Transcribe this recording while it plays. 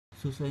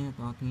សួស្តីអ្នក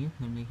ទាំងអស់គ្នា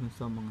ថ្ងៃនេះខ្ញុំ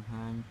សូមបង្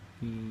ហាញ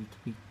ពី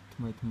tweak ថ្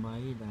មី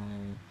ដែល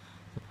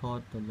support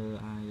ទៅលើ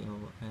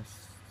iOS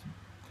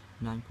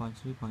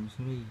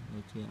 9.3.3 ដែ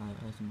លជា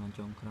iOS ជំនាន់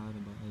ចុងក្រោយរ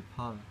បស់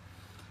Apple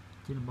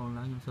ជាដំបូង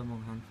ឡើងខ្ញុំសូមប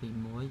ង្ហាញ tweak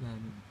មួយដែល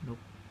លោក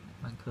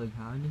បានឃើញ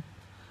ហើយនេះ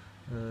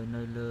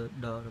នៅលើ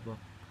dock របស់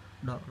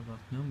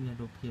ខ្ញុំមាន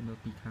រូបភាពនៅ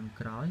ពីខាង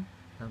ក្រោយ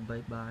ដើម្បី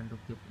បានរូ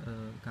បភាព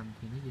កម្មវិ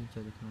ធីនេះយើងចូ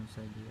លទៅក្នុង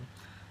Cydia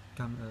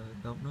កម្ម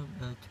dock នោះ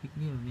tweak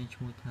នេះមានឈ្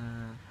មោះថា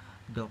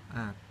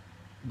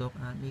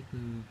DockArttt នេះ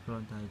គឺគ្រា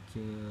ន់តែ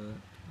ជា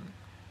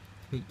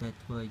tweak ដែល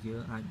ធ្វើឲ្យយើ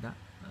ងអាចដាក់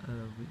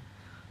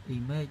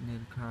image នៅ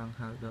ខាង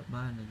ក្រោយdock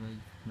បានដើម្បី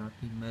upload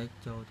image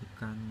ចូលទៅ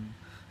កាន់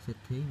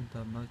setting បន្ត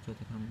មកចូល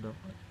ទៅក្នុង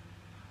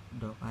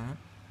DockArttt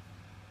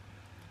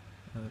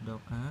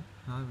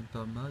ហើយបន្ត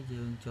មក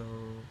យើងចូល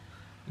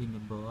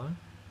enable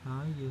ហើ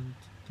យយើង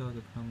ចូល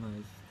ទៅក្នុង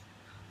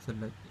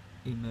select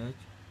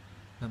image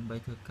ដើម្បី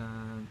ធ្វើកា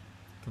រ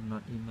កំណ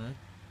ត់ image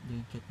យើ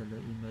ងចុចទៅលើ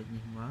image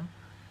នេះមក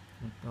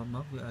បន្តម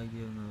កវាឲ្យ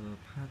យើង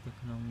ផាសទៅ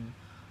ក្នុង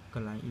ក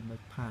ន្លែង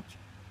image patch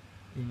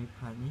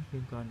នេះយើ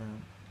ងគ្រាន់តែ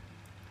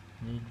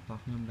នេះរប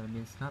ស់ខ្ញុំដែល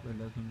មានស្រាប់ឥ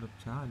ឡូវខ្ញុំលុប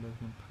ចោលឥឡូវ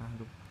ខ្ញុំផាស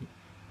រូបភាព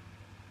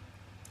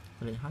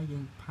តែហើយយើ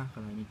ងផាសក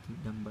ន្លែងនេះទី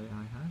ដើម្បី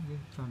ឲ្យហើយយើ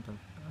ងចង់ទៅ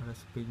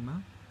spin ម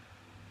ក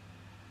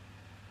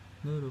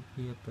នៅរូប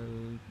ភាពទៅ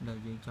ដែល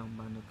យើងចង់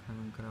បាននៅខាង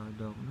ក្រោយ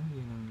ដកនោះ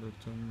យើងនឹងលុប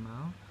ចេញម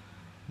ក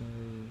នៅ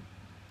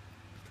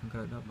ខាងក្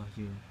រោយដករបស់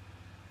យើង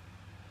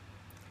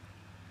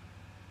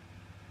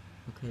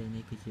អូខេ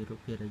នេះគឺជារូប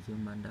ភាពដែលយើង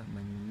បានដាក់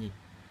មិញនេះ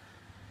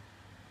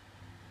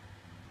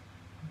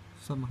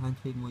សូមបង្ហាញ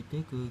tweak មួយទៀ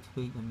តគឺ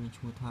tweak ដែលមាន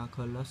ឈ្មោះថា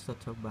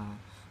ColorStatusBar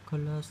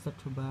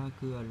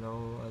គឺ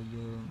allow ឲ្យ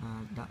យើងអា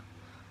ចដាក់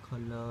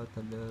color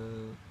ទៅលើ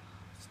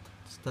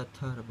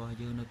status របស់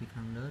យើងនៅពី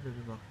ខាងលើឬ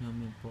របស់ខ្ញុំ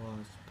មានព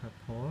ណ៌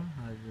purple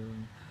ហើយយើង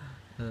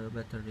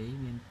battery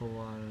មានព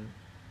ណ៌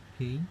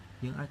pink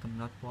យើងអាចកំ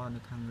ណត់ពណ៌នៅ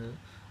ខាងលើ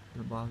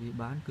របស់វា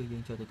បានគឺយើ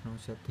ងចូលទៅក្នុង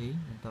setting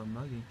បន្តម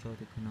កយើងចូល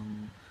ទៅក្នុង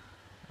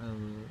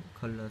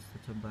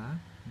ColorStatusBar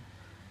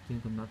យើង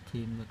កំណត់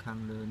theme នៅខាង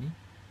លើនេះ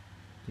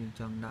យើង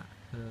ចង់ដាក់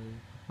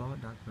ពណ៌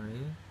dark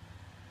gray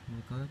មួ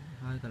យក៏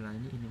ហើយកន្លែង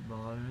នេះ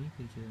enable នេះ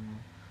គឺយើង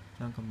ច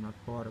ង់កំណត់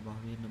ពណ៌របស់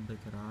វានៅ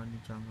background យើ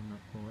ងចង់កំណ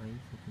ត់ពណ៌អី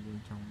ដែលយើង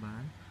ចង់បា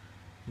ន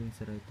យើង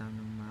សេរីតាម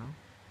នឹងមក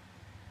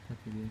តែ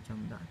គឺយើងច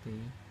ង់ដាក់ទេ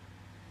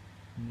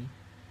នេះ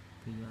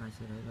គឺយើងអាច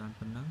សេរីបាន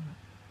ប៉ុណ្ណឹង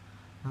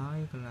ហើយ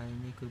កន្លែង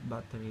នេះគឺ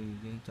battery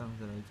យើងចង់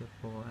សេរីចិត្ត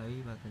ពណ៌អី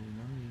battery ហ្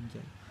នឹងយើង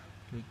ចុច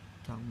คลิก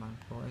ចង់បាន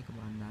ពណ៌អីក៏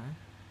បានដែរ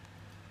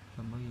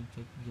តែមកយើង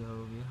ចុចយក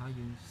វាហើយ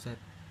យើង set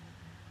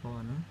ពណ៌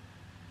ហ្នឹង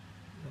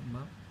ដល់ម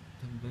ក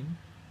ទៅវិញ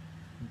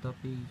បន្ទាប់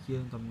ពីយើ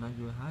ងកំណត់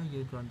វាហើយ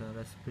យើងគ្រាន់តែ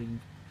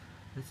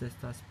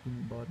start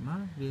springboard ម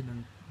កវានឹង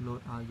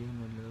load ឲ្យយើង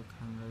នៅលើ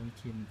ខាងលើ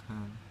ជាមិន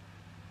ខាន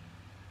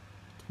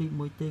tweak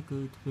មួយទៀតគឺ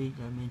tweak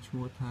ដែលមានឈ្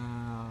មោះថា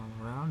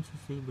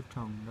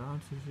RoundCCButton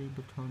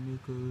នេះ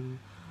គឺ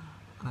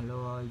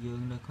allow ឲ្យយើ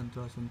ងនៅ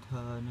control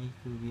center នេះ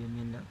គឺវា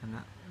មានលក្ខ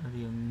ណៈ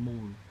រាងមូ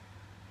ល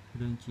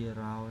រឿងជា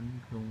round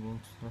រង្វង់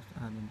ស្រស់ស្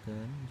អាតមែនទែ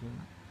នយើង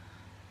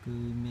គឺ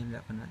មានល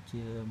ក្ខណៈ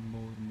ជា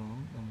មូលហ្មង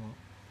ដល់មក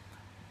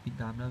ពី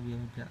ដើមដល់វា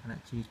មានលក្ខណៈ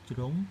ជាជ្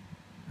រុង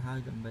ហើយ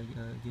ដើម្បី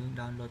យើង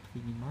download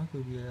tweak នេះមកគឺ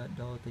វា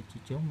ដូរទៅជា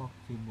ជ្រុងមក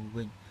ជាមូល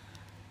វិញ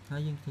ហើ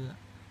យយើង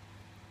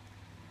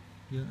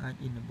អាច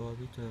enable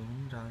វាចូលក្នុ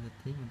ង round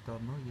setting បន្ត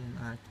មកយើង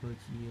អាចធ្វើ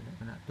ជាលក្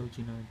ខណៈតូច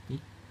ជាងបន្តិច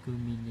គឺ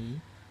mini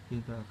យើ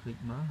ងក៏ click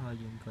មកហើយ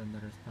យើងក៏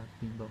restart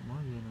springboard ម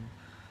កយើងនឹង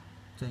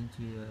ចេញ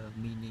ជា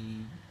mini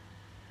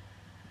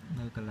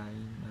នៅកន្លែង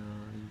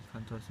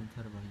control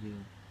center របស់យើ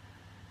ង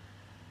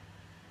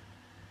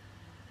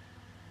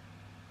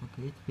អូ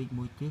ខេ tweak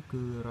មួយទៀត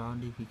គឺ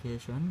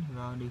Roundification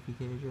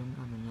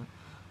អនុញ្ញាត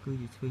គឺ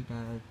ជា tweak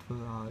ដែលធ្វើ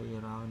ឲ្យ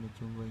round នៅ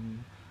ជុំវិញ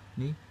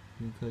នេះ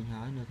យើងឃើញ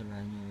ហើយនៅកន្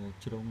លែង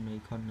ជ្រុងនៃ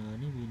corner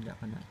នេះវាលក្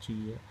ខណៈជា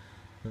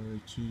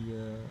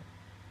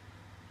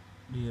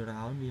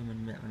round វាមិន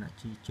លក្ខណៈ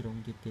ជាជ្រុង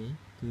ទៀតទេ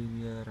គឺ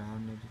វា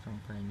round នៅត្រ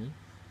ង់កន្លែងនេះ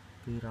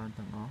គឺ round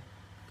ទាំងអស់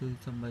គឺ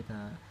សូម្បី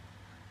តែ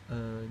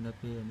នៅ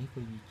ពេលនេះ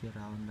គឺវាជា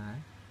round ដែរ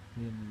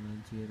វាមិនមែន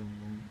ជារង្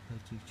វង់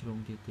ជាជ្រុង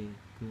ទៀតទេ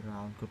គឺ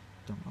round គ្រប់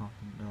ទាំងអស់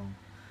ទាំងដង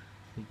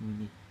ដូច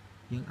នេះ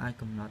យើងអាច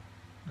កំណត់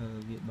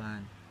វាបាន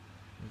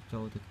ចូ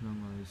លទៅក្នុង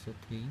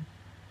setting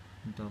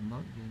បន្តម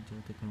កយើងចូល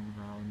ទៅក្នុង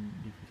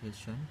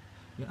Roundification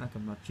យើងអាច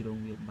កំណត់ជ្រុង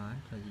វាបាន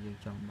តែយើង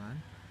ចង់បាន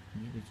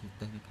នេះដូចជា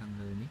តេស្តនៅខាង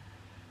លើនេះ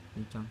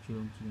យើងចង់ជ្រុ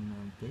ងជាងណា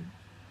បន្តិច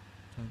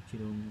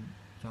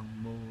ចង់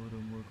មូលឬ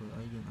មួយក៏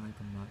អីយើងអាច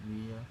កំណត់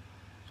វា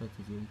ទៅ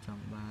ជាយើងច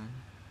ង់បាន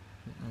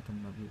យើងអាចកំ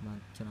ណត់វាបាន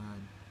ច្រើន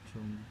ជ្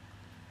រុង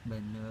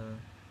banner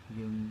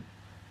យើង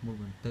មូល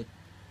បន្តិច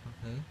អូ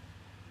ខេ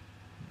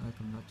អាច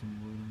កំណត់ជា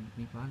មួយ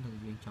នេះបានដែល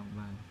យើងចង់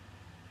បាន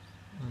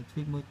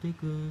tweak មួយទៀត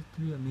គឺ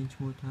tweak មានឈ្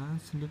មោះថា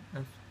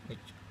SleepFX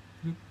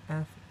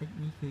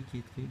នេះគឺជា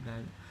tweak ដែ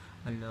ល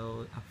allow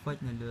effect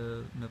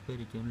នៅពេល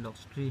ដែលយើង lock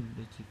screen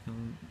ដូចជាខ្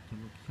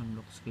ញុំ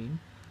lock screen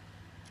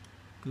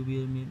គឺ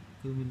វាមាន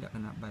លក្ខ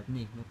ណៈបែប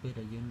នេះនៅពេល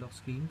ដែលយើង lock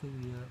screen គឺ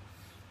វា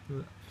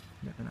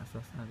លក្ខណៈស្រ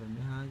ស់ស្អាតបែប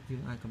នេះហើយយើ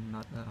ងអាចកំណ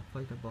ត់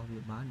effect របស់វា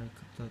បានដោយ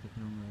ចូលទៅ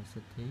ក្នុង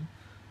setting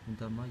បន្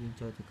តមកយើង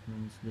ចូលទៅក្នុង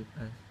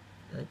SleepFX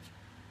SleepFX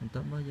បន្ទា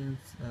ប់មកយើង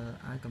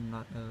អាចកំណ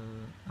ត់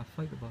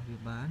effect របស់វា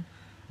បាន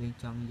យើង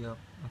ចង់យក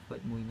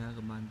effect មួយណា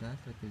ក៏បានដែរ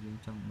តែយើង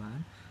ចង់បាន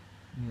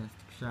មាន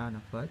ច្រើន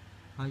effect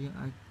ហើយយើង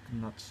អាចកំ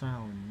ណត់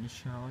sound នេះ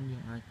sound យើ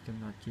ងអាចកំ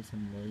ណត់ជា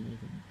សំឡេងអី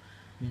ក៏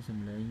មានសំ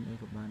ឡេងអី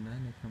ក៏បានដែរ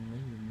នៅក្នុង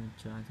នេះវាមាន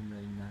ច្រើនសំ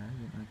ឡេងដែរ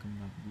យើងអាចកំ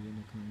ណត់វា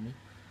នៅក្នុងនេះ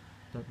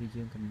តើវា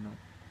យើងកំណ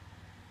ត់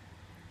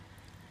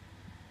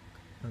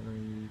ហើ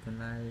យកន្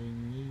លែង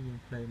នេះយើង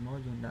play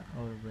mode យើងដាក់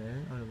always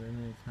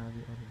មានថា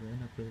វា always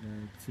នៅពេលដែ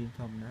ល scene ធ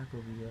ម្មតាក៏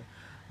វា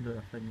ដូច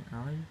effect នេះ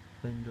ឲ្យ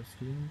ពេលលុប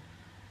scene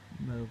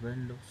មើល when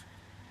look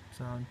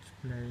sound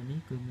play នេះ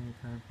គឺមាន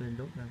ថាពេល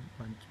លុបដែល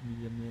បាន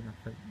វាមាន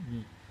effect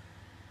នេះ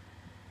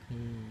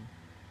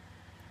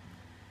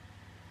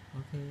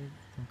អូខេ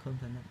សង្ឃឹម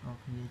ថាអ្នកនរ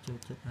គ្នាចូល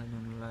ចិត្តហើយនឹ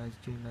ង like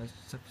ជួយ like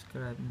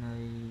subscribe នៃ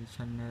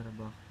channel រ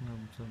បស់ខ្ញុំ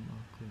សូមអ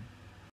រគុណ